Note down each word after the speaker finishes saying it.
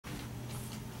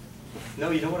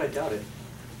No, you know what? I doubt it.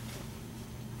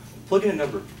 Plug in a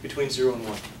number between 0 and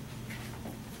 1.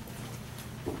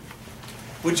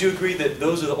 Would you agree that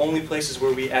those are the only places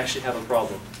where we actually have a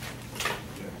problem?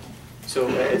 So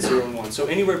at 0 and 1. So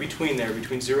anywhere between there,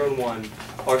 between 0 and 1,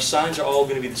 our signs are all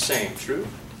going to be the same, true?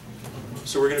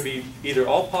 So we're going to be either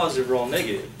all positive or all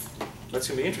negative. That's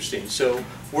going to be interesting. So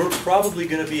we're probably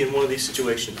going to be in one of these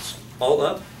situations, all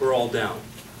up or all down.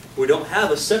 We don't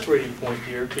have a separating point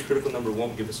here. The critical number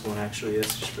won't give us one, actually.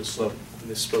 That's just for slow. I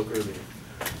misspoke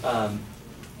earlier,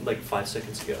 like 5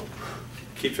 seconds ago.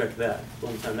 Keep track of that, the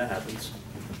only time that happens.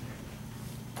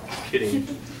 Kidding.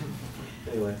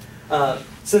 Anyway,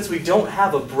 since we don't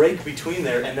have a break between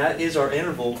there, and that is our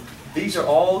interval, these are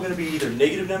all going to be either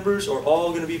negative numbers or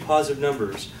all going to be positive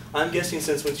numbers. I'm guessing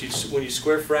since when you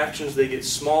square fractions, they get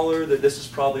smaller, that this is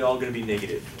probably all going to be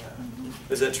negative.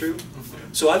 Is that true?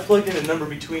 So I plugged in a number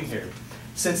between here.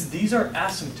 Since these are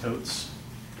asymptotes,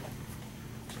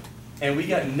 and we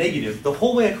got negative the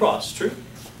whole way across, true?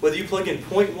 Whether you plug in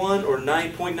 0.1 or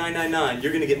 9.999,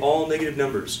 you're going to get all negative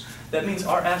numbers. That means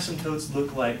our asymptotes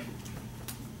look like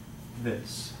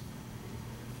this.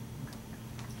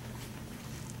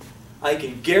 I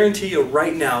can guarantee you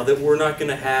right now that we're not going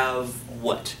to have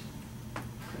what?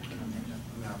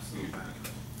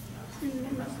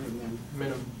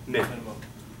 Min.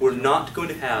 We're not going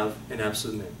to have an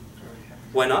absolute min.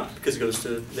 Why not? Because it goes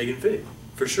to negative infinity,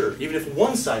 for sure. Even if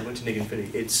one side went to negative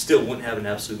infinity, it still wouldn't have an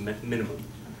absolute minimum.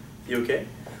 You okay?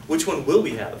 Which one will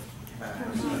we have?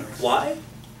 Why?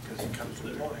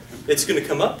 It's going to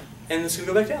come up and it's going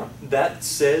to go back down. That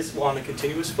says on a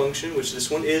continuous function, which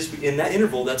this one is, in that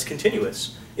interval, that's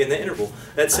continuous. In that interval,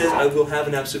 that says I will have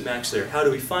an absolute max there. How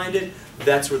do we find it?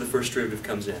 That's where the first derivative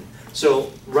comes in.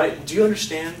 So, right, do you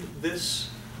understand this?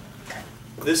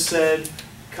 This said,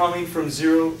 coming to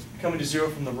 0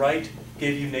 from the right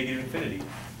gave you negative infinity.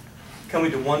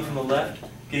 Coming to 1 from the left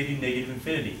gave you negative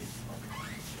infinity.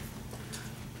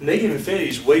 Negative infinity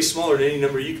is way smaller than any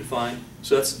number you can find.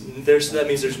 So that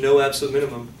means there's no absolute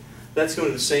minimum. That's going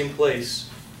to the same place.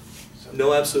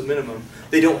 No absolute minimum.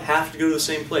 They don't have to go to the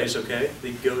same place, okay?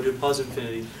 They go to positive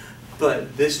infinity.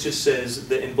 But this just says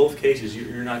that in both cases,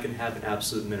 you're not going to have an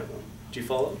absolute minimum. Do you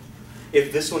follow?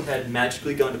 If this one had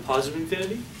magically gone to positive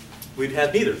infinity, we'd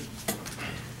have neither.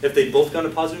 If they'd both gone to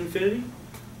positive infinity,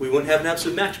 we wouldn't have an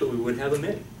absolute max, but we would have a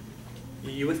min.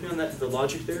 You with me on that, the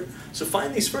logic there? So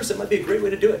find these first. That might be a great way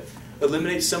to do it.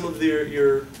 Eliminate some of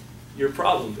your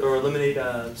problems, or eliminate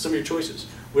some of your choices.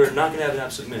 We're not going to have an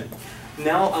absolute min.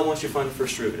 Now I want you to find the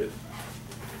first derivative.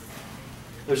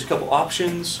 There's a couple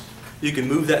options. You can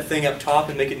move that thing up top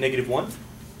and make it -1.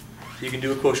 You can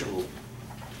do a quotient rule.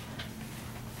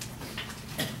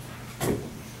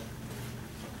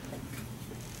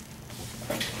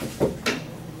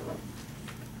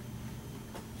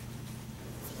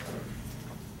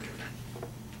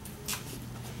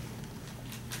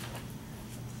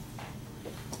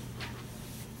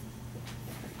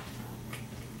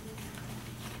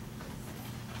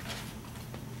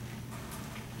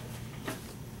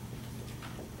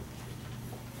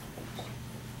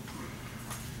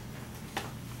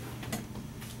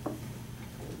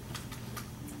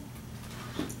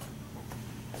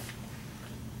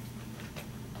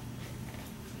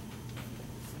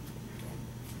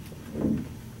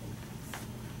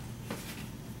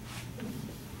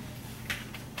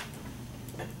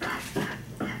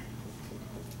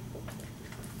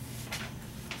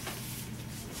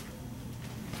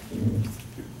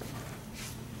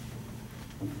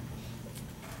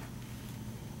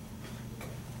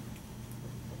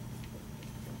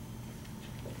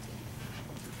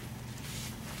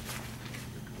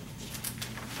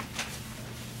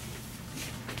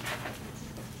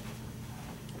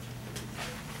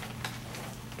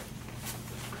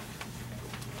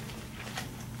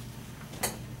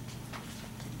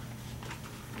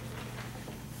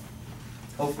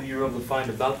 Hopefully you're able to find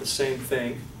about the same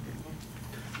thing.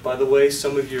 By the way,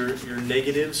 some of your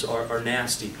negatives are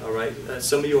nasty, all right?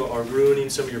 Some of you are ruining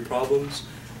some of your problems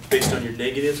based on your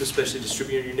negatives, especially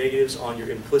distributing your negatives on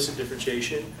your implicit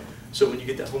differentiation. So when you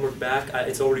get that homework back,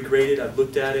 it's already graded, I've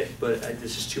looked at it, but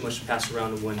this is too much to pass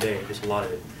around in one day. There's a lot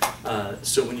of it.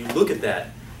 So when you look at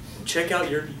that, check out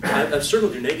I've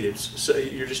circled your negatives, so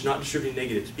you're just not distributing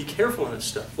negatives. Be careful on that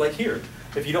stuff. Like here,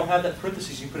 if you don't have that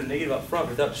parentheses, you put a negative up front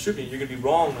without distributing, you're going to be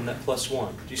wrong on that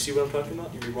 +1. Do you see what I'm talking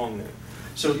about? You'll be wrong there.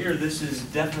 So here, this is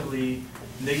definitely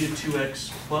 -2x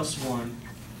plus 1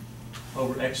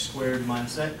 over x squared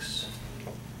minus x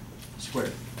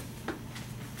squared.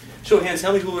 Show of hands,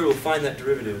 how many people were able to find that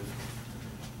derivative?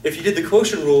 If you did the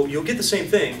quotient rule, you'll get the same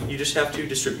thing. You just have to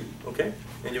distribute, okay?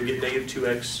 And you'll get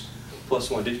 -2x plus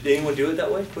 1. Did anyone do it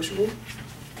that way? Push rule?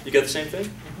 You got the same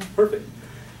thing? Perfect.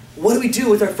 What do we do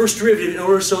with our first derivative in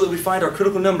order so that we find our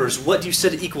critical numbers? What do you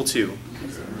set it equal to?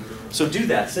 So do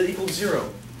that. Set it equal to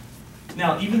 0.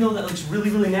 Now, even though that looks really,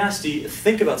 really nasty,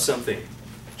 think about something.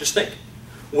 Just think.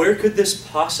 Where could this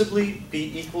possibly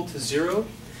be equal to 0?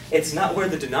 It's not where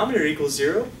the denominator equals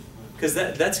 0, because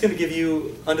that's going to give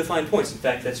you undefined points. In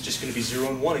fact, that's just going to be 0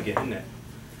 and 1 again, isn't it?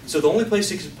 So the only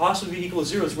place it could possibly be equal to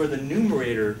 0 is where the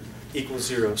numerator equals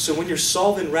 0. So when you're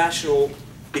solving rational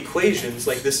equations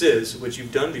like this is, which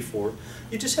you've done before,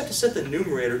 you just have to set the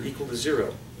numerator equal to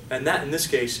 0. And that, in this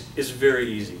case, is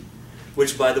very easy.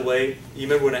 Which, by the way, you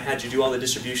remember when I had you do all the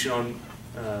distribution on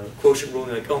quotient rule,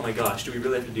 and you're like, oh my gosh, do we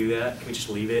really have to do that? Can we just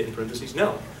leave it in parentheses?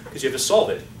 No, because you have to solve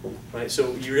it, right?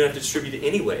 So you're going to have to distribute it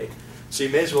anyway. So you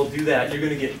may as well do that. You're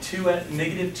going to get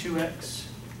negative 2x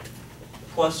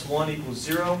plus 1 equals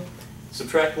 0.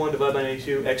 Subtract 1, divide by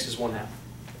 -2, x is 1/2.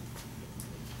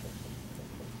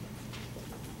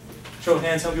 Show of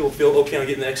hands, how many people feel okay on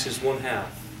getting the x is 1/2?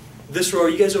 This row, are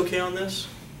you guys okay on this?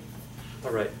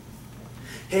 All right.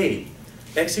 Hey,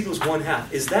 x equals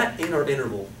 1/2. Is that in our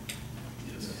interval?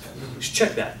 You should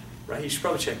check that, right? You should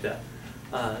probably check that.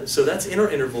 So that's in our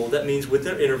interval. That means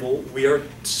within our interval, we are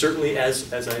certainly,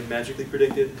 as I magically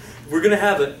predicted, we're going to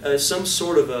have some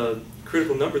sort of a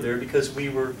critical number there because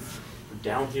we're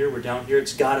down here,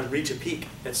 It's got to reach a peak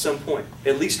at some point,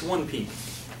 at least one peak.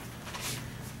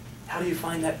 How do you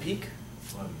find that peak?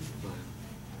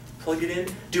 Plug it in.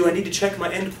 Do I need to check my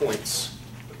endpoints?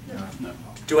 No.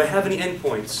 Do I have any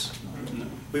endpoints? No.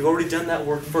 We've already done that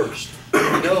work first. We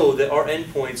know that our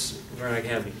endpoints, we're not going to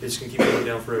have any. It's going to keep going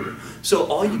down forever. So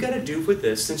all you got to do with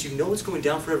this, since you know it's going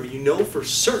down forever, you know for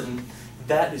certain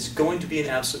that is going to be an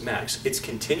absolute max. It's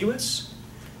continuous.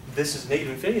 This is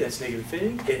negative infinity. That's negative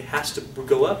infinity. It has to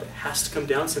go up. It has to come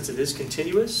down since it is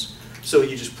continuous. So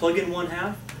you just plug in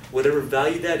 1/2. Whatever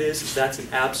value that is, that's an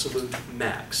absolute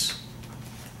max.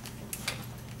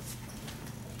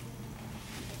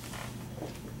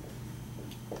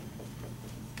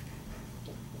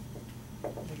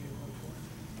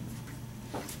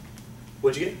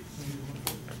 What'd you get?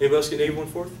 Anybody else get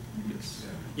negative 1/4? Yes.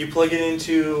 You plug it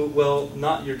into, well,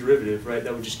 not your derivative, right?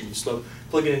 That would just give you slope.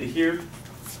 Plug it into here.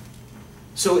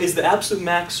 So is the absolute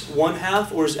max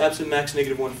 1/2 or is absolute max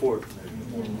negative 1/4?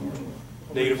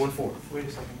 Negative 1/4. Wait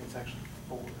a second, it's actually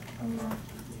 4.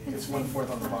 It's 1/4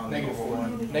 on the bottom. Negative 4.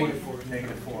 Negative 4.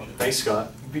 Negative 4. Thanks,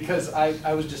 Scott. Because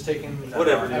I was just taking.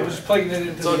 Whatever, dude. I was just plugging it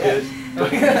into It's all the good.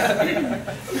 end.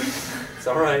 It's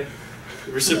all right.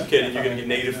 Reciprocated, you're going to get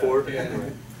negative 4. Yeah.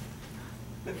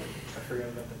 I forgot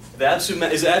about that.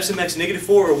 The is the absolute max negative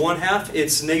 4 or 1/2?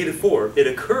 It's negative 4. It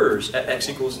occurs at x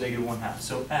equals negative 1/2.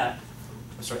 So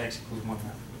x equals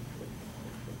 1/2.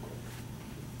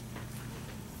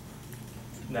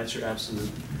 And that's your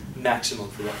absolute maximum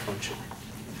for that function.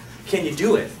 Can you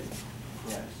do it?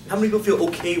 Yeah. How many people feel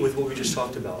okay with what we just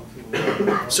talked about?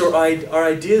 So our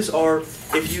ideas are,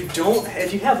 if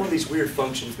you have one of these weird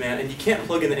functions, man, and you can't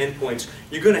plug in the endpoints,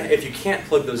 if you can't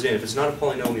plug those in, if it's not a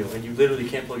polynomial and you literally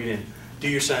can't plug it in, do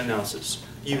your sign analysis.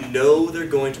 You know they're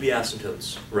going to be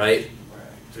asymptotes, right?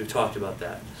 So we've talked about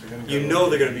that. You know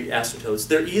they're going to be asymptotes.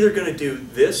 They're either going to do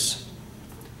this,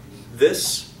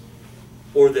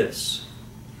 or this.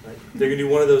 Right? They're going to do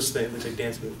one of those things. Looks like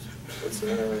dance moves.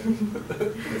 Anyway,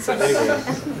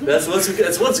 that's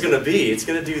what's going to be. It's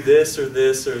going to do this or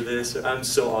this or this. I'm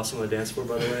so awesome on the dance floor,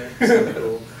 by the way. So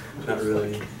cool. Not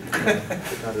really.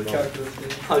 Not at all.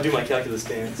 I'll do my calculus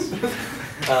dance.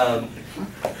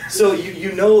 So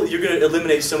you know you're going to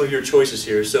eliminate some of your choices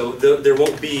here. So there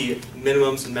won't be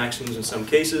minimums and maximums in some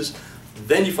cases.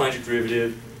 Then you find your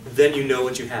derivative. Then you know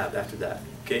what you have after that.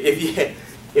 Okay.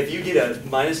 If you get a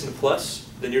minus and a plus,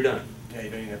 then you're done. Yeah, you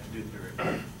don't even have to do the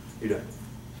derivative. You're done.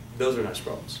 Those are nice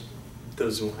problems.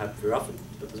 Those won't happen very often,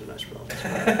 but those are nice problems.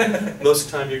 Most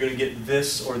of the time you're going to get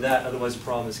this or that, otherwise the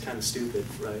problem is kind of stupid,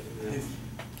 right? Yeah.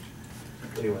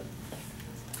 Anyway.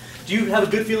 Do you have a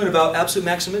good feeling about absolute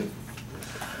maximum?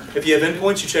 If you have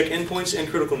endpoints, you check endpoints and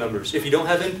critical numbers. If you don't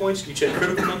have endpoints, you check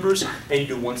critical numbers and you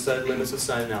do one-sided limits with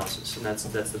sign analysis, and that's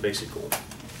the basic goal.